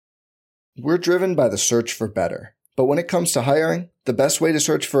We're driven by the search for better. But when it comes to hiring, the best way to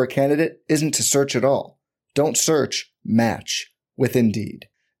search for a candidate isn't to search at all. Don't search, match with Indeed.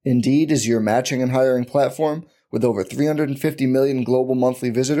 Indeed is your matching and hiring platform with over 350 million global monthly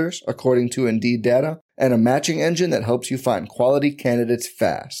visitors, according to Indeed data, and a matching engine that helps you find quality candidates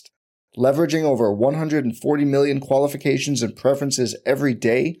fast. Leveraging over 140 million qualifications and preferences every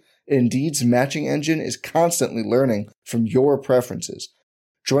day, Indeed's matching engine is constantly learning from your preferences.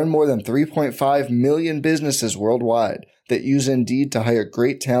 Join more than 3.5 million businesses worldwide that use Indeed to hire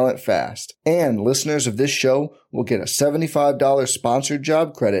great talent fast. And listeners of this show will get a $75 sponsored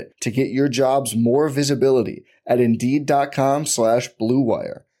job credit to get your jobs more visibility at Indeed.com/Blue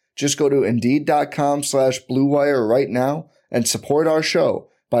Wire. Just go to Indeed.com/Blue Wire right now and support our show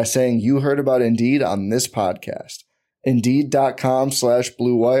by saying you heard about Indeed on this podcast.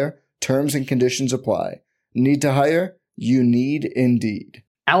 Indeed.com/Blue Wire. Terms and conditions apply. Need to hire? You need Indeed.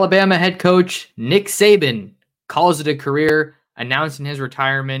 Alabama head coach Nick Saban calls it a career, announcing his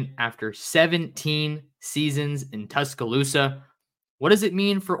retirement after 17 seasons in Tuscaloosa. What does it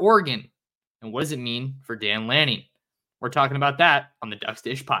mean for Oregon? And what does it mean for Dan Lanning? We're talking about that on the Ducks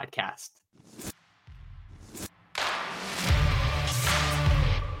Dish podcast.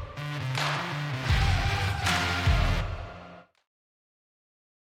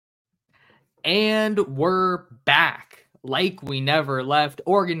 And we're back. Like we never left.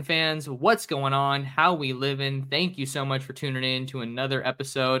 Oregon fans, what's going on? How we living? Thank you so much for tuning in to another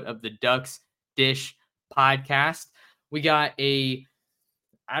episode of the Ducks Dish podcast. We got I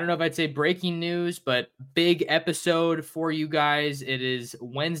don't know if I'd say breaking news, but big episode for you guys. It is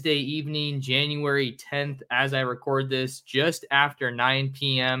Wednesday evening, January 10th, as I record this, just after 9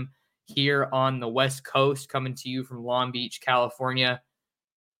 p.m. here on the West Coast, coming to you from Long Beach, California.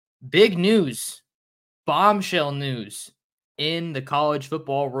 Big news. Bombshell news in the college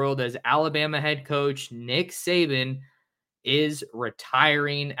football world as Alabama head coach Nick Saban is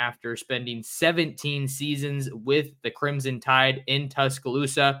retiring after spending 17 seasons with the Crimson Tide in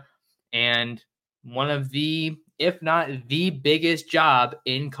Tuscaloosa, and one of the, if not the biggest job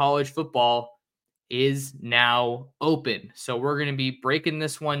in college football is now open. So we're going to be breaking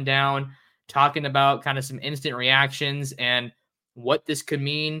this one down, talking about kind of some instant reactions and what this could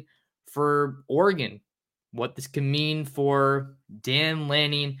mean for Oregon, what this can mean for Dan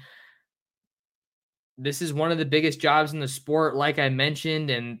Lanning. This is one of the biggest jobs in the sport, like I mentioned,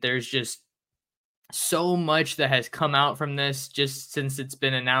 and there's just so much that has come out from this just since it's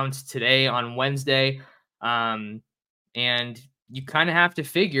been announced today on Wednesday. And you kind of have to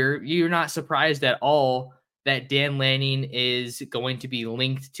figure, you're not surprised at all that Dan Lanning is going to be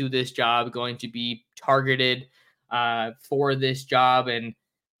linked to this job, going to be targeted for this job. And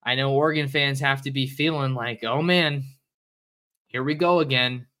I know Oregon fans have to be feeling like, oh man, here we go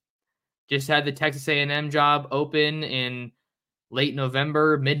again. Just had the Texas A&M job open in late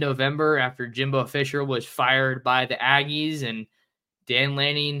November, mid-November, after Jimbo Fisher was fired by the Aggies, and Dan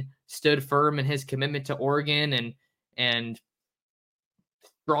Lanning stood firm in his commitment to Oregon and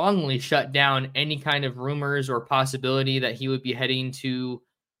strongly shut down any kind of rumors or possibility that he would be heading to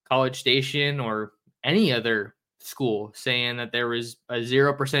College Station or any other school, saying that there was a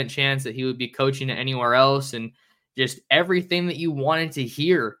 0% chance that he would be coaching anywhere else, and just everything that you wanted to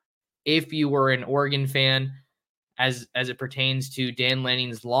hear if you were an Oregon fan as it pertains to Dan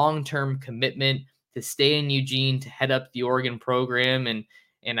Lanning's long-term commitment to stay in Eugene, to head up the Oregon program and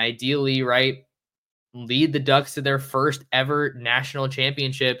ideally, right, lead the Ducks to their first ever national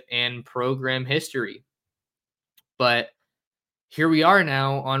championship in program history. But here we are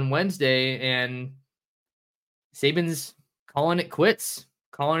now on Wednesday, and Saban's calling it quits,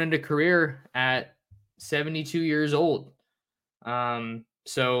 calling it a career at 72 years old.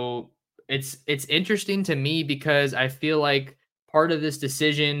 So it's interesting to me because I feel like part of this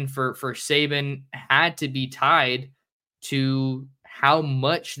decision for Saban had to be tied to how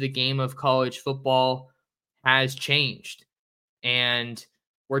much the game of college football has changed. And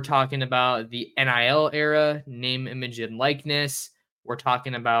we're talking about the NIL era, name, image, and likeness. We're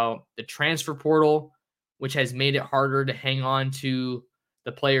talking about the transfer portal, which has made it harder to hang on to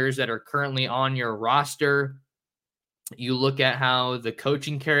the players that are currently on your roster. You look at how the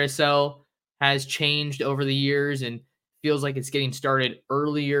coaching carousel has changed over the years and feels like it's getting started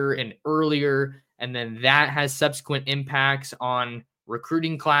earlier and earlier. And then that has subsequent impacts on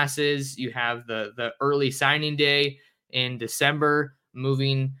recruiting classes. You have the early signing day in December,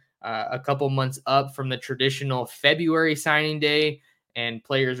 moving a couple months up from the traditional February signing day, and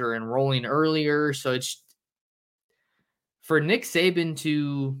players are enrolling earlier. So it's for Nick Saban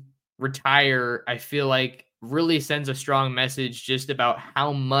to retire, I feel like really sends a strong message just about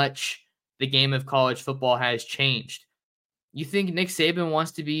how much the game of college football has changed. You think Nick Saban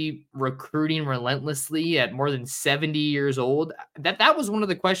wants to be recruiting relentlessly at more than 70 years old? That was one of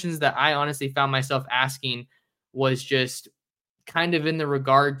the questions that I honestly found myself asking, was just kind of in the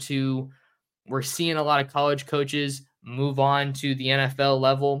regard to, we're seeing a lot of college coaches move on to the NFL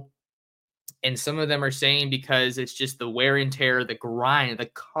level. And some of them are saying because it's just the wear and tear, the grind, the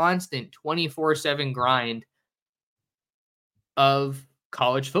constant 24/7 grind of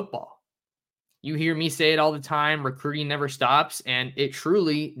college football. You hear me say it all the time, recruiting never stops, and it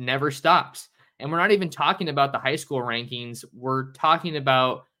truly never stops. And we're not even talking about the high school rankings. We're talking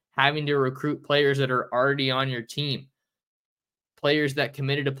about having to recruit players that are already on your team, players that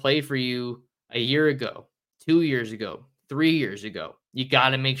committed to play for you a year ago, 2 years ago, 3 years ago. You got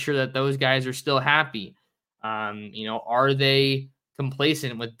to make sure that those guys are still happy. Are they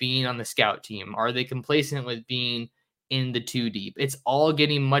complacent with being on the scout team? Are they complacent with being in the 2 deep? It's all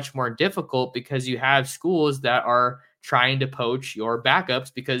getting much more difficult because you have schools that are trying to poach your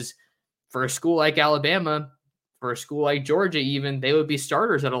backups, because for a school like Alabama, for a school like Georgia, even, they would be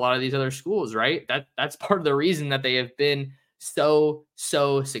starters at a lot of these other schools, right? That's part of the reason that they have been so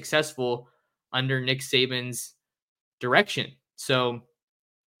successful under Nick Saban's direction. So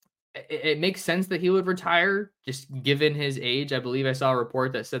it makes sense that he would retire, just given his age. I believe I saw a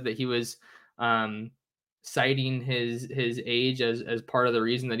report that said that he was citing his age as part of the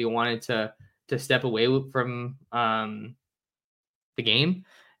reason that he wanted to step away from the game.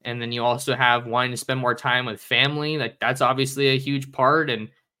 And then you also have wanting to spend more time with family. Like, that's obviously a huge part. And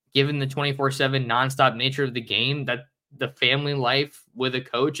given the 24/7 nonstop nature of the game, that the family life with a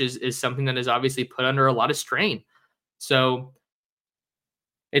coach is something that is obviously put under a lot of strain. So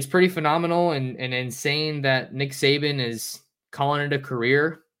it's pretty phenomenal and insane that Nick Saban is calling it a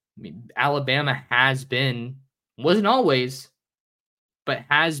career. I mean, Alabama wasn't always, but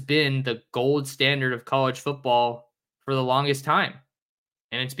has been the gold standard of college football for the longest time.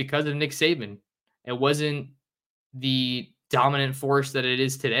 And it's because of Nick Saban. It wasn't the dominant force that it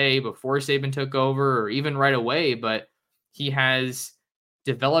is today before Saban took over, or even right away, but he has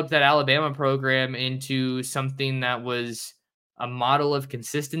developed that Alabama program into something that was a model of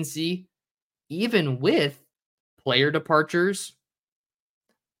consistency, even with player departures,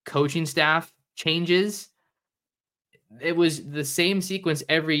 coaching staff changes. It was the same sequence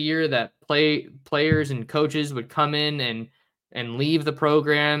every year that players and coaches would come in and leave the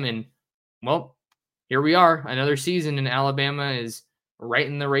program. And, well, here we are, another season, and Alabama is right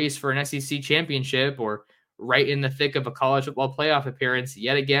in the race for an SEC championship, or right in the thick of a college football playoff appearance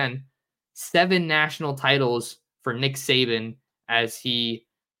yet again. 7 national titles for Nick Saban as he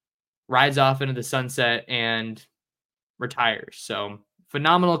rides off into the sunset and retires. So,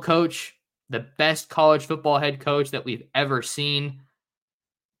 phenomenal coach, the best college football head coach that we've ever seen.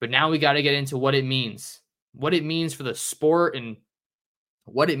 But now we got to get into what it means for the sport, and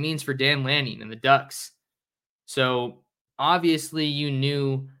what it means for Dan Lanning and the Ducks. So obviously you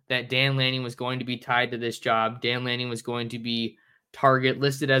knew that Dan Lanning was going to be tied to this job. Dan Lanning was going to be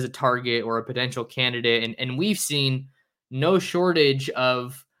listed as a target or a potential candidate. And we've seen no shortage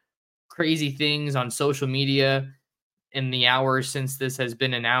of crazy things on social media in the hours since this has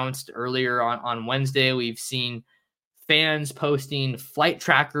been announced earlier on Wednesday. We've seen fans posting flight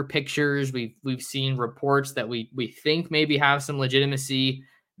tracker pictures. We've seen reports that we think maybe have some legitimacy,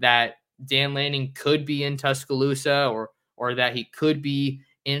 that Dan Lanning could be in Tuscaloosa, or that he could be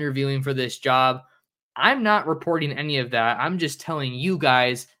interviewing for this job. I'm not reporting any of that. I'm just telling you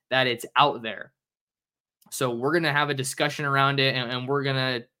guys that it's out there. So we're going to have a discussion around it, and we're going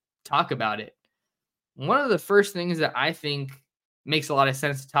to talk about it. One of the first things that I think makes a lot of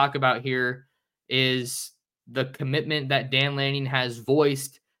sense to talk about here is the commitment that Dan Lanning has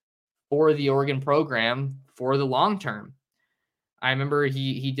voiced for the Oregon program for the long term. I remember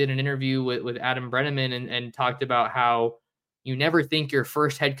he did an interview with Adam Brenneman and talked about how you never think your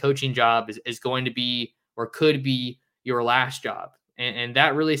first head coaching job is going to be, or could be, your last job. And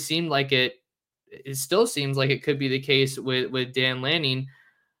that really seemed like it still seems like it could be the case with Dan Lanning,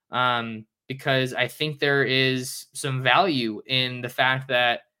 because I think there is some value in the fact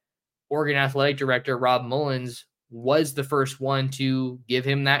that Oregon Athletic Director Rob Mullins was the first one to give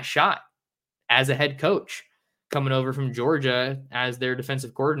him that shot as a head coach, coming over from Georgia as their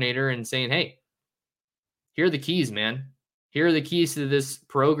defensive coordinator and saying, hey, here are the keys, man. Here are the keys to this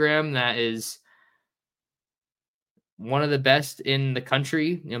program that is one of the best in the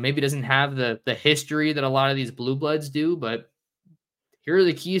country. Maybe doesn't have the history that a lot of these blue bloods do, but here are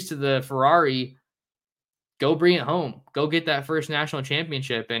the keys to the Ferrari. Go bring it home. Go get that first national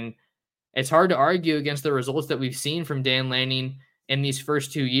championship. And it's hard to argue against the results that we've seen from Dan Lanning in these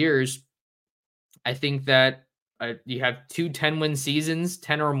first 2 years. I think that you have 2 10-win seasons,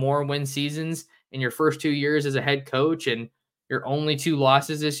 10 or more win seasons in your first 2 years as a head coach, and your only 2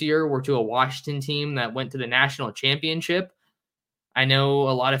 losses this year were to a Washington team that went to the national championship. I know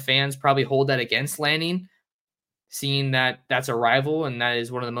a lot of fans probably hold that against Lanning, seeing that that's a rival and that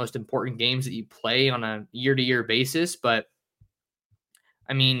is one of the most important games that you play on a year-to-year basis. But,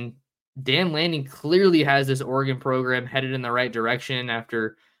 I mean, Dan Lanning clearly has this Oregon program headed in the right direction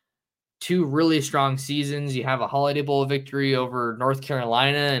after 2 really strong seasons. You have a Holiday Bowl victory over North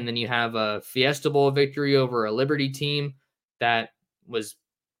Carolina, and then you have a Fiesta Bowl victory over a Liberty team that was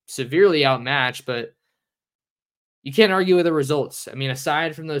severely outmatched, but you can't argue with the results. I mean,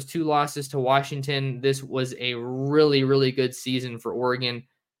 aside from those 2 losses to Washington, this was a really, really good season for Oregon.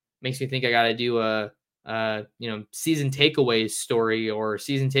 Makes me think I got to do a season takeaways story or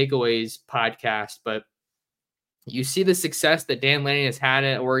season takeaways podcast. But you see the success that Dan Lanning has had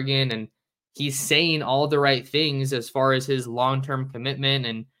at Oregon, and he's saying all the right things as far as his long-term commitment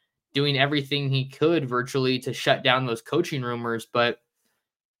and doing everything he could virtually to shut down those coaching rumors. But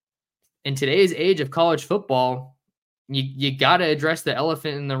in today's age of college football, you got to address the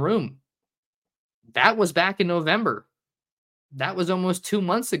elephant in the room. That was back in November. That was almost 2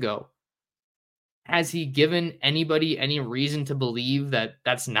 months ago. Has he given anybody any reason to believe that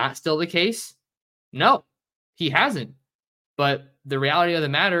that's not still the case? No, he hasn't. But the reality of the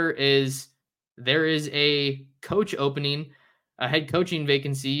matter is there is a coach opening, a head coaching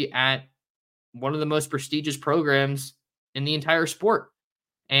vacancy at one of the most prestigious programs in the entire sport.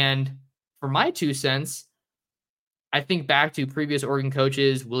 And for my 2 cents, I think back to previous Oregon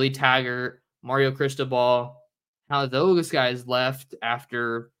coaches, Willie Taggart, Mario Cristobal, how those guys left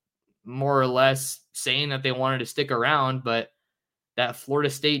after more or less saying that they wanted to stick around, but that Florida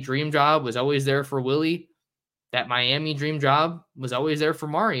State dream job was always there for Willie. That Miami dream job was always there for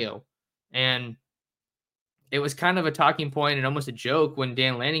Mario. And it was kind of a talking point and almost a joke when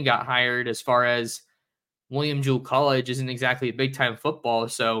Dan Lanning got hired, as far as William Jewell College isn't exactly big-time football,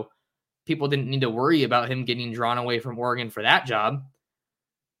 so people didn't need to worry about him getting drawn away from Oregon for that job.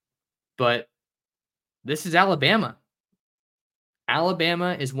 But this is Alabama.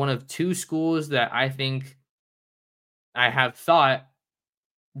 Alabama is one of 2 schools that I think I have thought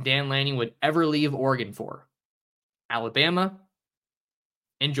Dan Lanning would ever leave Oregon for. Alabama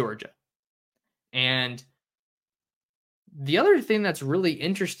and Georgia. And the other thing that's really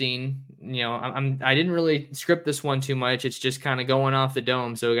interesting, I didn't really script this one too much. It's just kind of going off the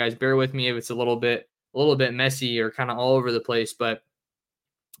dome. So guys, bear with me if it's a little bit messy or kind of all over the place. But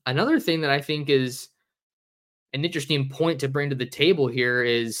another thing that I think is an interesting point to bring to the table here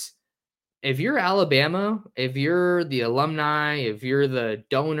is, if you're Alabama, if you're the alumni, if you're the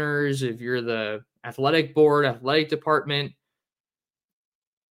donors, if you're the athletic board, athletic department,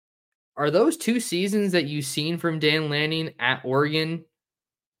 are those 2 seasons that you've seen from Dan Lanning at Oregon,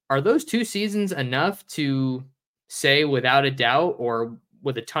 are those 2 seasons enough to say without a doubt or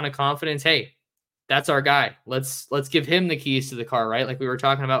with a ton of confidence, hey, that's our guy. Let's give him the keys to the car, right? Like we were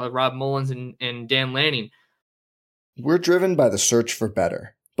talking about with Rob Mullins and Dan Lanning. We're driven by the search for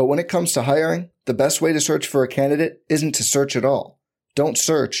better. But when it comes to hiring, the best way to search for a candidate isn't to search at all. Don't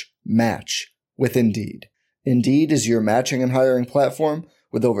search, match with Indeed. Indeed is your matching and hiring platform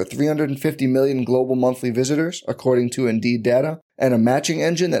with over 350 million global monthly visitors, according to Indeed data, and a matching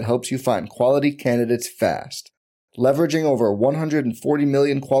engine that helps you find quality candidates fast. Leveraging over 140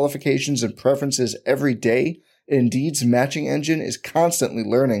 million qualifications and preferences every day, Indeed's matching engine is constantly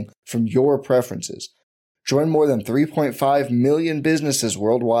learning from your preferences. Join more than 3.5 million businesses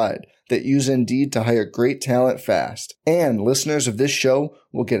worldwide that use Indeed to hire great talent fast. And listeners of this show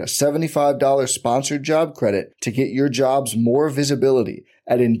will get a $75 sponsored job credit to get your jobs more visibility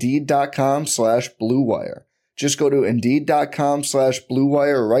at Indeed.com/Blue Wire. Just go to Indeed.com/Blue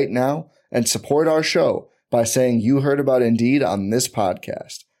Wire right now and support our show by saying you heard about Indeed on this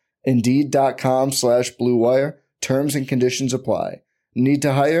podcast. Indeed.com/Blue Wire. Terms and conditions apply. Need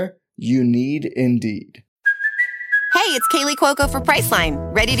to hire? You need Indeed. Hey, it's Kaylee Cuoco for Priceline.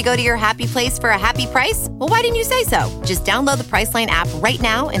 Ready to go to your happy place for a happy price? Well, why didn't you say so? Just download the Priceline app right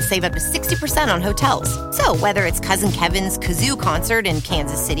now and save up to 60% on hotels. So whether it's Cousin Kevin's Kazoo Concert in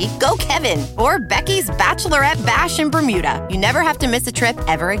Kansas City, go Kevin, or Becky's Bachelorette Bash in Bermuda, you never have to miss a trip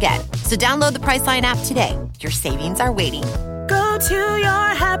ever again. So download the Priceline app today. Your savings are waiting. Go to your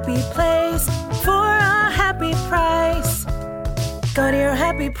happy place for a happy price. Go to your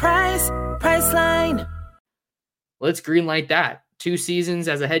happy price, Priceline. Let's greenlight that. 2 seasons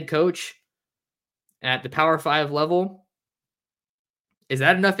as a head coach at the Power 5 level. Is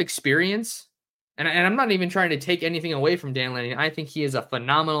that enough experience And I'm not even trying to take anything away from Dan Lanning. I think he is a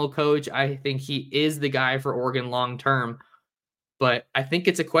phenomenal coach. I think he is the guy for Oregon long term. But I think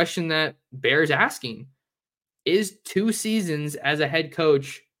it's a question that bears asking. Is 2 seasons as a head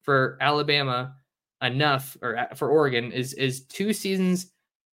coach for Alabama enough, or for Oregon? Is 2 seasons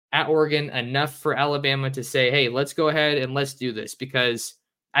at Oregon enough for Alabama to say, hey, let's go ahead and let's do this? Because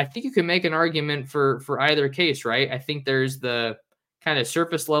I think you can make an argument for either case, right? I think there's the kind of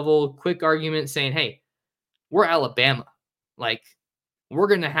surface level, quick argument saying, hey, we're Alabama. Like,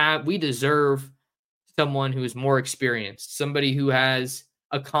 we deserve someone who is more experienced, somebody who has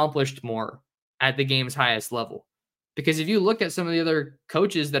accomplished more at the game's highest level. Because if you look at some of the other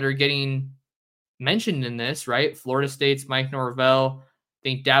coaches that are getting mentioned in this, right? Florida State's Mike Norvell. I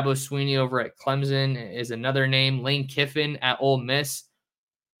think Dabo Swinney over at Clemson is another name. Lane Kiffin at Ole Miss.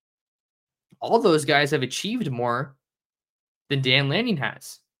 All those guys have achieved more than Dan Lanning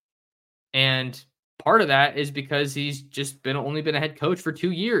has. And part of that is because he's just only been a head coach for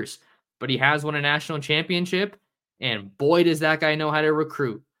 2 years, but he has won a national championship, and boy, does that guy know how to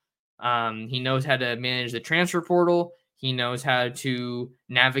recruit. He knows how to manage the transfer portal. He knows how to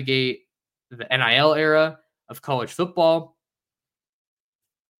navigate the NIL era of college football.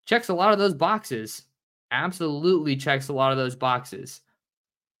 Checks a lot of those boxes. Absolutely checks a lot of those boxes.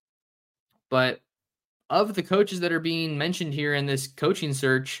 But of the coaches that are being mentioned here in this coaching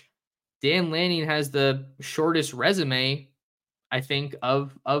search, Dan Lanning has the shortest resume, I think,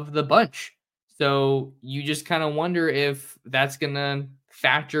 of the bunch. So you just kind of wonder if that's going to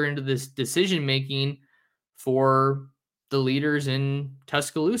factor into this decision-making for the leaders in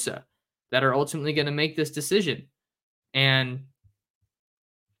Tuscaloosa that are ultimately going to make this decision. And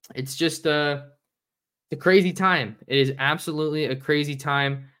it's just a crazy time. It is absolutely a crazy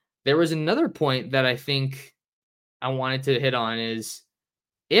time. There was another point that I think I wanted to hit on is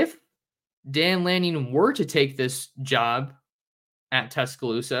if Dan Lanning were to take this job at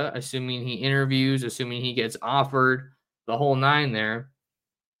Tuscaloosa, assuming he interviews, assuming he gets offered, the whole nine there.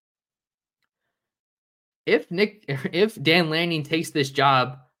 If Dan Lanning takes this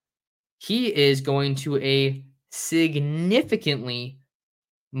job, he is going to a significantly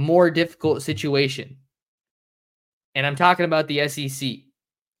more difficult situation. And I'm talking about the SEC.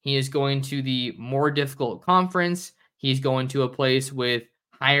 He is going to the more difficult conference. He's going to a place with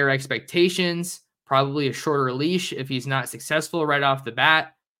higher expectations, probably a shorter leash if he's not successful right off the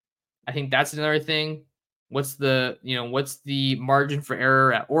bat. I think that's another thing. What's the margin for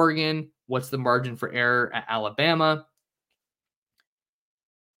error at Oregon? What's the margin for error at Alabama?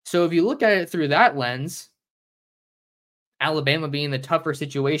 So if you look at it through that lens, Alabama being the tougher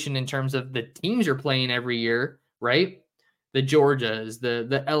situation in terms of the teams you're playing every year, right? The Georgias,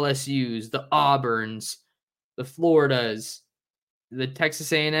 the LSUs, the Auburns, the Floridas, the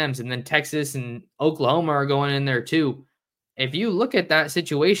Texas A&Ms, and then Texas and Oklahoma are going in there too. If you look at that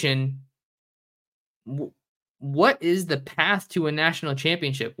situation, what is the path to a national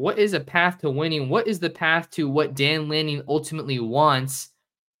championship? What is a path to winning? What is the path to what Dan Lanning ultimately wants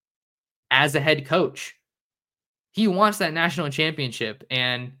as a head coach? He wants that national championship,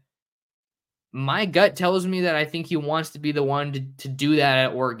 and my gut tells me that I think he wants to be the one to do that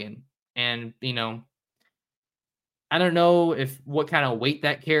at Oregon. And, I don't know what kind of weight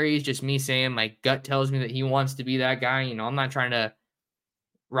that carries, just me saying my gut tells me that he wants to be that guy. I'm not trying to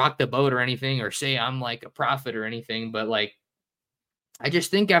rock the boat or anything or say I'm like a prophet or anything, but I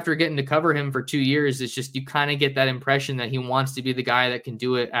just think after getting to cover him for 2 years, it's just you kind of get that impression that he wants to be the guy that can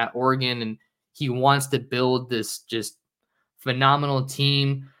do it at Oregon, and he wants to build this just phenomenal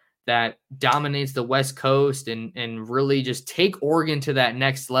team that dominates the West Coast and really just take Oregon to that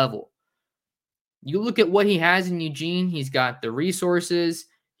next level. You look at what he has in Eugene, he's got the resources,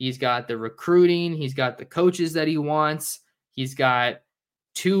 he's got the recruiting, he's got the coaches that he wants, he's got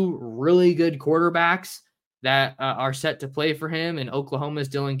 2 really good quarterbacks that are set to play for him, and Oklahoma's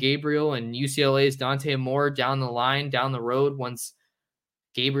Dylan Gabriel and UCLA's Dante Moore down the road once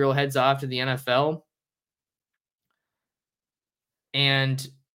Gabriel heads off to the NFL. And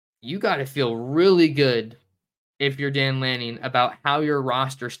you got to feel really good if you're Dan Lanning about how your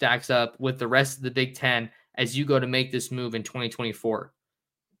roster stacks up with the rest of the Big Ten as you go to make this move in 2024.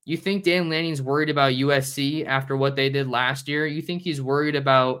 You think Dan Lanning's worried about USC after what they did last year? You think he's worried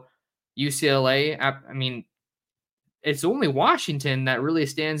about UCLA? I mean, it's only Washington that really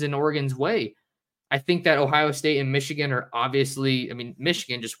stands in Oregon's way. I think that Ohio State and Michigan are obviously,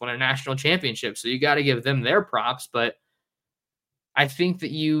 Michigan just won a national championship, so you got to give them their props, but I think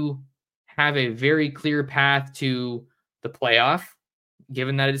that you have a very clear path to the playoff,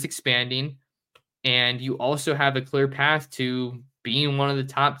 given that it's expanding, and you also have a clear path to being one of the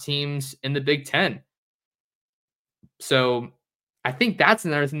top teams in the Big Ten. So I think that's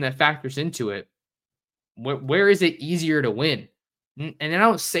another thing that factors into it. Where is it easier to win? And I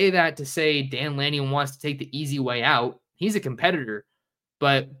don't say that to say Dan Lanning wants to take the easy way out. He's a competitor,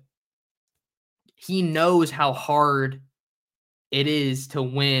 but he knows how hard it is to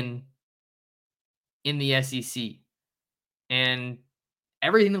win in the SEC. And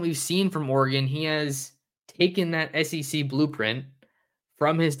everything that we've seen from Oregon, he has taken that SEC blueprint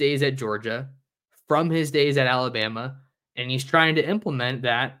from his days at Georgia, from his days at Alabama, and he's trying to implement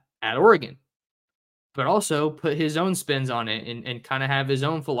that at Oregon, but also put his own spins on it and kind of have his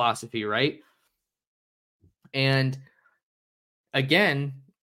own philosophy, right? And again,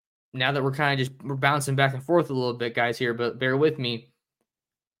 now that we're bouncing back and forth a little bit, guys, here, but bear with me.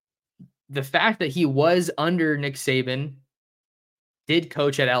 The fact that he was under Nick Saban, did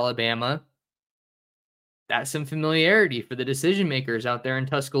coach at Alabama, that's some familiarity for the decision makers out there in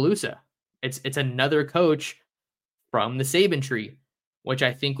Tuscaloosa. It's another coach from the Saban tree, which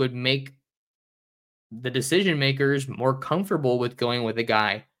I think would make the decision makers more comfortable with going with a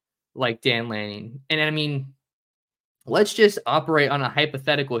guy like Dan Lanning. And I mean, let's just operate on a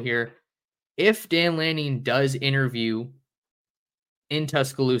hypothetical here. If Dan Lanning does interview in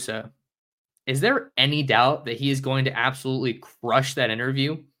Tuscaloosa, is there any doubt that he is going to absolutely crush that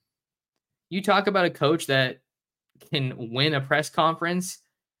interview? You talk about a coach that can win a press conference.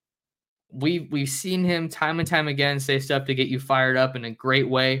 We've seen him time and time again say stuff to get you fired up in a great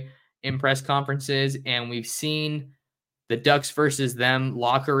way in press conferences, and we've seen the Ducks versus them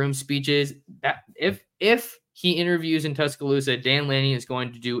locker room speeches. That if he interviews in Tuscaloosa, Dan Lanning is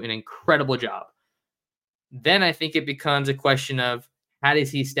going to do an incredible job. Then I think it becomes a question of how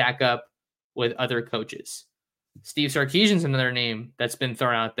does he stack up with other coaches? Steve Sarkisian's another name that's been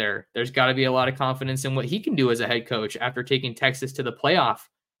thrown out there. There's got to be a lot of confidence in what he can do as a head coach after taking Texas to the playoff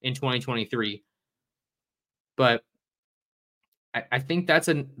in 2023. But I think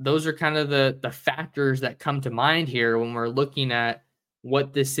those are kind of the factors that come to mind here when we're looking at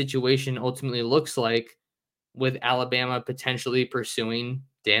what this situation ultimately looks like with Alabama potentially pursuing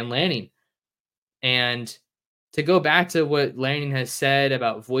Dan Lanning. And to go back to what Lanning has said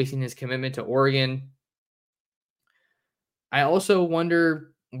about voicing his commitment to Oregon, I also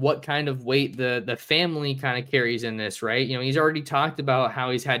wonder what kind of weight the family kind of carries in this, right? You know, he's already talked about how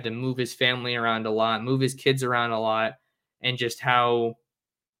he's had to move his family around a lot, move his kids around a lot, and just how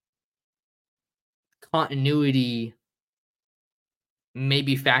continuity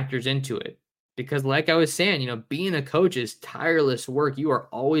maybe factors into it. Because like I was saying, you know, being a coach is tireless work. You are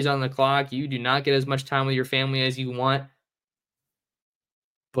always on the clock. You do not get as much time with your family as you want.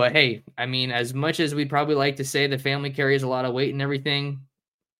 But hey, I mean, as much as we'd probably like to say the family carries a lot of weight and everything,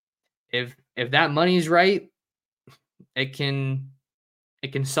 if that money's right, it can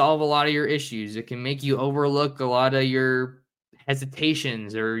solve a lot of your issues. It can make you overlook a lot of your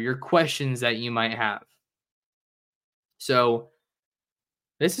hesitations or your questions that you might have. So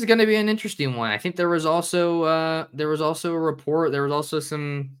this is going to be an interesting one. I think there was also a report. There was also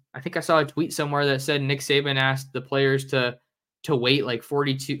I think I saw a tweet somewhere that said Nick Saban asked the players to wait like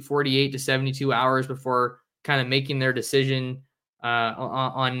 48 to 72 hours before kind of making their decision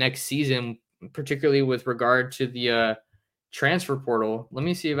on next season, particularly with regard to the transfer portal. Let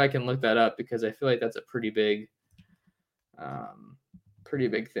me see if I can look that up because I feel like that's a pretty big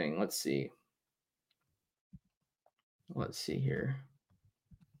thing. Let's see here.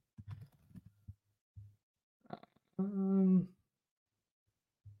 What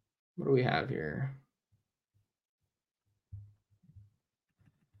do we have here?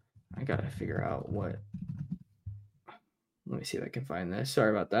 I gotta figure out what. Let me see if I can find this.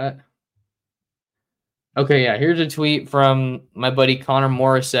 Sorry about that. Okay, yeah, here's a tweet from my buddy Connor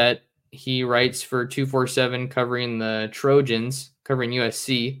Morissette. He writes for 247 covering the Trojans, covering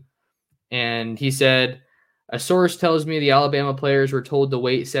USC. And he said, a source tells me the Alabama players were told to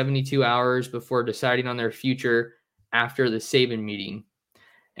wait 72 hours before deciding on their future after the Saban meeting.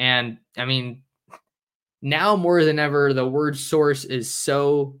 And I mean, now more than ever, the word source is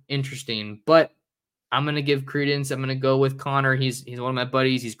so interesting, but I'm going to give credence. I'm going to go with Connor. He's one of my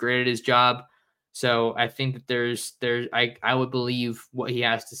buddies. He's great at his job. So I think that I would believe what he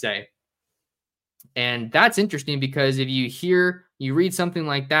has to say. And that's interesting because if you read something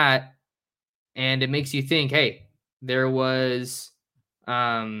like that and it makes you think, hey, there was,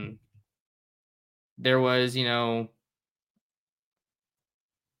 you know,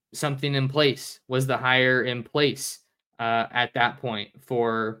 something in place. Was the hire in place at that point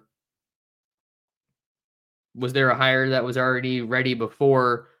was there a hire that was already ready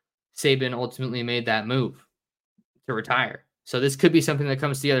before Saban ultimately made that move to retire? So this could be something that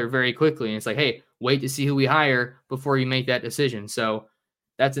comes together very quickly. And it's like, hey, wait to see who we hire before you make that decision. So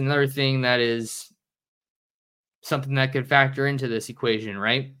that's another thing that is something that could factor into this equation,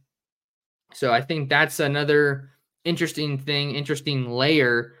 right? So I think that's another interesting thing, interesting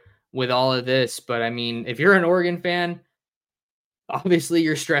layer with all of this. But I mean, if you're an Oregon fan, obviously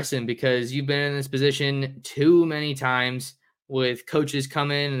you're stressing because you've been in this position too many times with coaches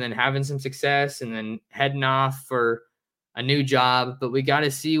coming and then having some success and then heading off for a new job. But we got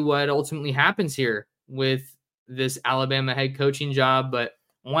to see what ultimately happens here with this Alabama head coaching job. But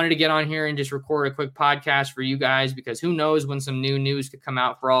I wanted to get on here and just record a quick podcast for you guys because who knows when some new news could come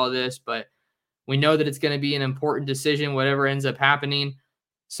out for all of this. But we know that it's going to be an important decision, whatever ends up happening.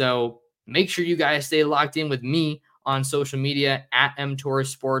 So make sure you guys stay locked in with me on social media at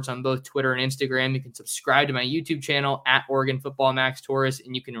mtorresports on both Twitter and Instagram. You can subscribe to my YouTube channel at Oregon Football Max Torres,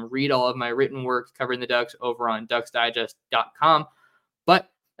 and you can read all of my written work covering the Ducks over on ducksdigest.com.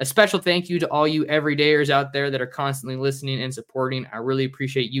 But a special thank you to all you everydayers out there that are constantly listening and supporting. I really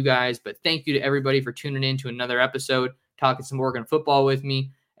appreciate you guys, but thank you to everybody for tuning in to another episode, talking some Oregon football with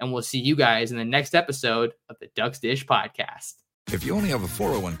me, and we'll see you guys in the next episode of the Ducks Dish Podcast. If you only have a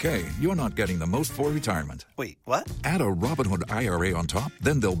 401k, you're not getting the most for retirement. Wait, what? Add a Robinhood IRA on top,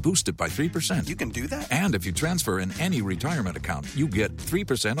 then they'll boost it by 3%. You can do that? And if you transfer in any retirement account, you get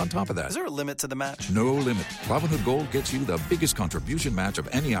 3% on top of that. Is there a limit to the match? No limit. Robinhood Gold gets you the biggest contribution match of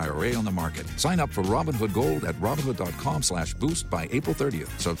any IRA on the market. Sign up for Robinhood Gold at Robinhood.com/boost by April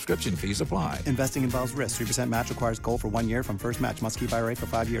 30th. Subscription fees apply. Investing involves risk. 3% match requires gold for 1 year from first match. Must keep IRA for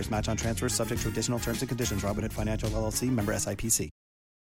 5 years. Match on transfers subject to additional terms and conditions. Robinhood Financial LLC, member SIPC.